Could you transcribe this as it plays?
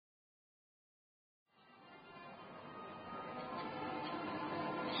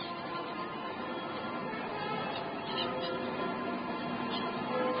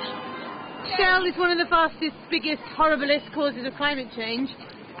Shell is one of the fastest, biggest, horriblest causes of climate change,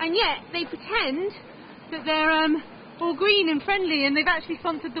 and yet they pretend that they're all green and friendly, and they've actually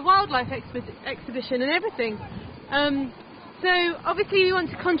sponsored the wildlife exhibition and everything. So obviously we want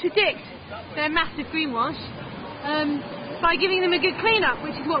to contradict their massive greenwash by giving them a good clean-up,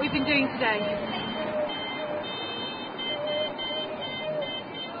 which is what we've been doing today.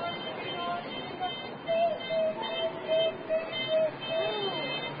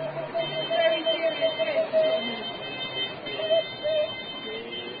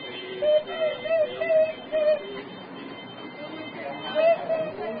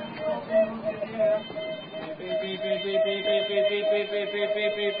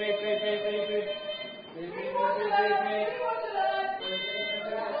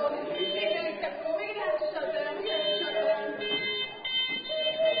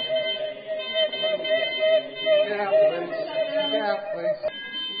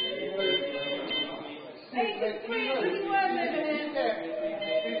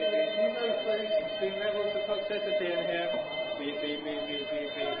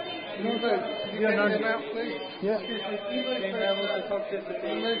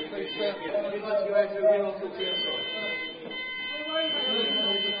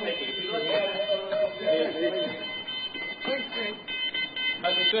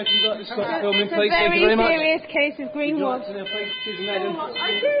 It's a very serious case of greenwash. I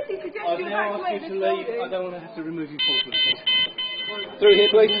seriously suggest you evacuate this building. I don't want to have to remove you forcibly. Through here,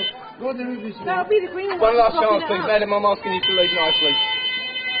 please. That'll be the greenwash. One last chance, please, madam. I'm asking you to leave nicely.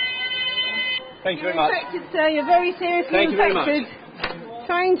 Thank you very much. Infected, sir. You're very seriously Thank you very much. infected.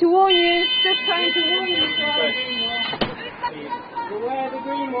 Trying to warn you. Just trying to warn you, sir. Beware the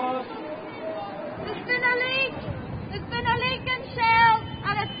greenwash. There's been a leak! There's been a leak in Shell,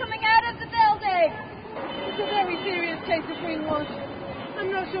 and it's coming out of the building! It's a very serious case of greenwash.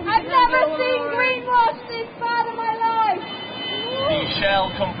 I'm not sure I've never seen greenwash this bad in my life! The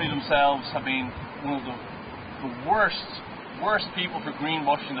Shell company themselves have been one of the worst people for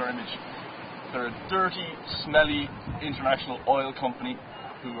greenwashing their image. They're a dirty, smelly international oil company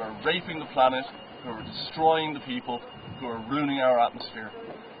who are raping the planet, who are destroying the people, who are ruining our atmosphere.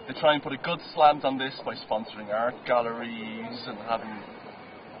 They try and put a good slant on this by sponsoring art galleries and having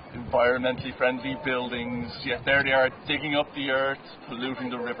environmentally friendly buildings, yet there they are digging up the earth, polluting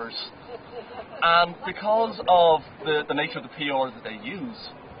the rivers. And because of the nature of the PR that they use,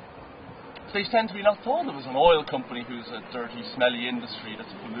 they tend to be not thought of as an oil company who's a dirty, smelly industry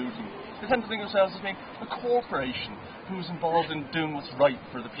that's polluting. They tend to think of themselves as being a corporation who's involved in doing what's right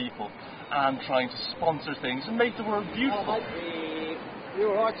for the people and trying to sponsor things and make the world beautiful.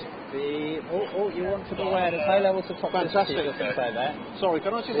 You're right. All you want to beware there's high levels of toxicity. Fantastic. Say that. Sorry,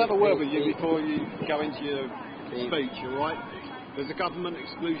 can I just have a word with you before you go into your speech, all right? There's a government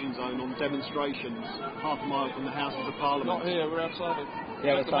exclusion zone on demonstrations half a mile from the Houses of Parliament. Not here, we're outside it.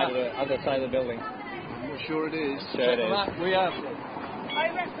 The other side of the building. I'm not sure it is. Sure it is. We have. I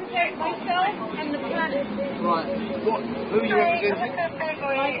represent myself and the planet. Right. Who are you representing?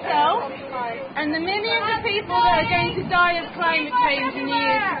 Myself and the millions of people that are going to die of climate change in the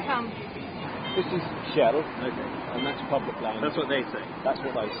years to come. This is Shell. Okay. And that's public land. That's what they say. That's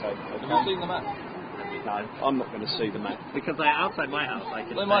what they say. Have you seen the map? No, I'm not going to see the map. Because they're outside my house. I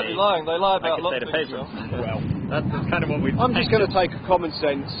can They might be lying. They lie about lots of things. Well, That's kind of what we. I'm just going to take a common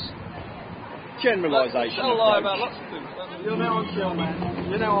sense generalisation. They'll lie about lots of things. You're now on Shell, man.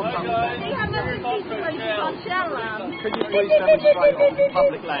 You're now on public land. We have other people on Shell land. Can you please demonstrate on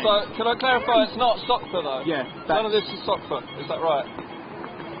public land? So, can I clarify, it's not Stockfoot though? Yeah. None of this is Stockfoot, is that right?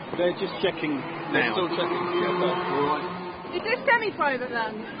 They're just checking They're now. still checking. Okay. Is this semi-private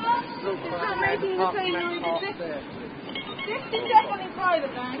land? It's not making the same noise as this. This is definitely private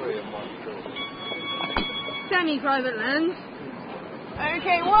land. Semi-private land.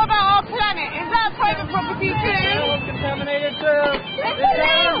 Okay, what about our planet? Is that private property too? Contaminated too.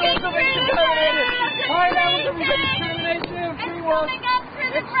 It's contaminated. High levels of contamination. Greenwash.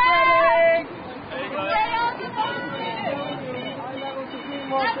 It's spreading.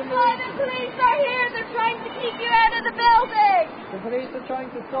 That's why the police are here. They're trying to keep you out of the building. The police are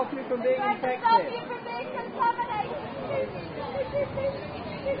trying to stop you from being infected. Stop you from being contaminated.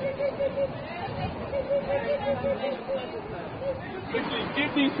 Quickly,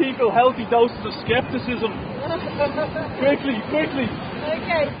 give these people healthy doses of skepticism. Quickly.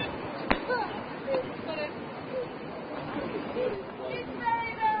 Okay.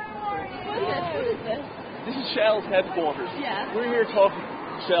 What is this? This is Shell's headquarters. Yeah. We're here talking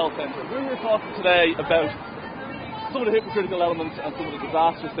Shell Centre. We're here talking today about some of the hypocritical elements and some of the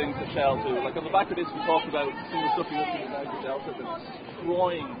disastrous things that Shell do. Like on the back of this, we talked about some of the stuff you're looking at now, the Delta, that's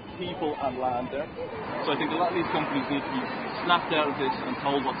destroying people and land there. So I think a lot of these companies need to be snapped out of this and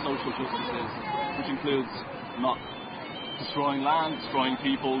told what social justice is, which includes not destroying land, destroying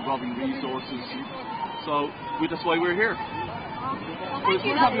people, robbing resources. So that's why we're here. Thank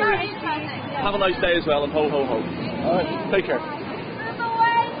you, that's very interesting. Have a nice day as well, and ho ho ho. Alright, take care. Move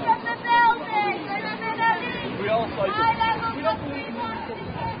away from the building. We all cycle. We don't believe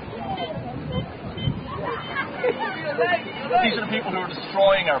These are the people who are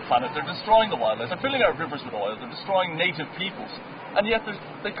destroying our planet. They're destroying the wildlife. They're filling our rivers with oil. They're destroying native peoples. And yet the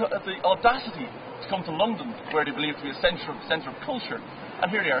audacity to come to London, where they believe to be a centre of culture, and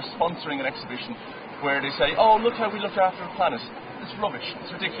here they are sponsoring an exhibition where they say, oh, look how we look after the planet. It's rubbish.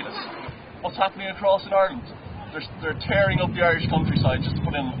 It's ridiculous. What's happening across in Ireland? They're tearing up the Irish countryside just to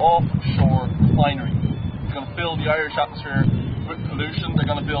put in an offshore refinery. They're going to fill the Irish atmosphere with pollution. They're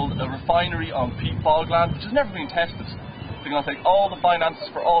going to build a refinery on peat bogland, which has never been tested. They're going to take all the finances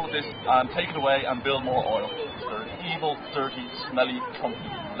for all of this and take it away and build more oil. They're an evil, dirty, smelly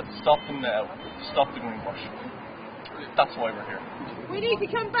company. Let's stop them now. Stop the greenwash. That's why we're here. We need to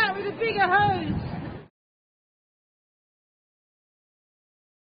come back with a bigger hose.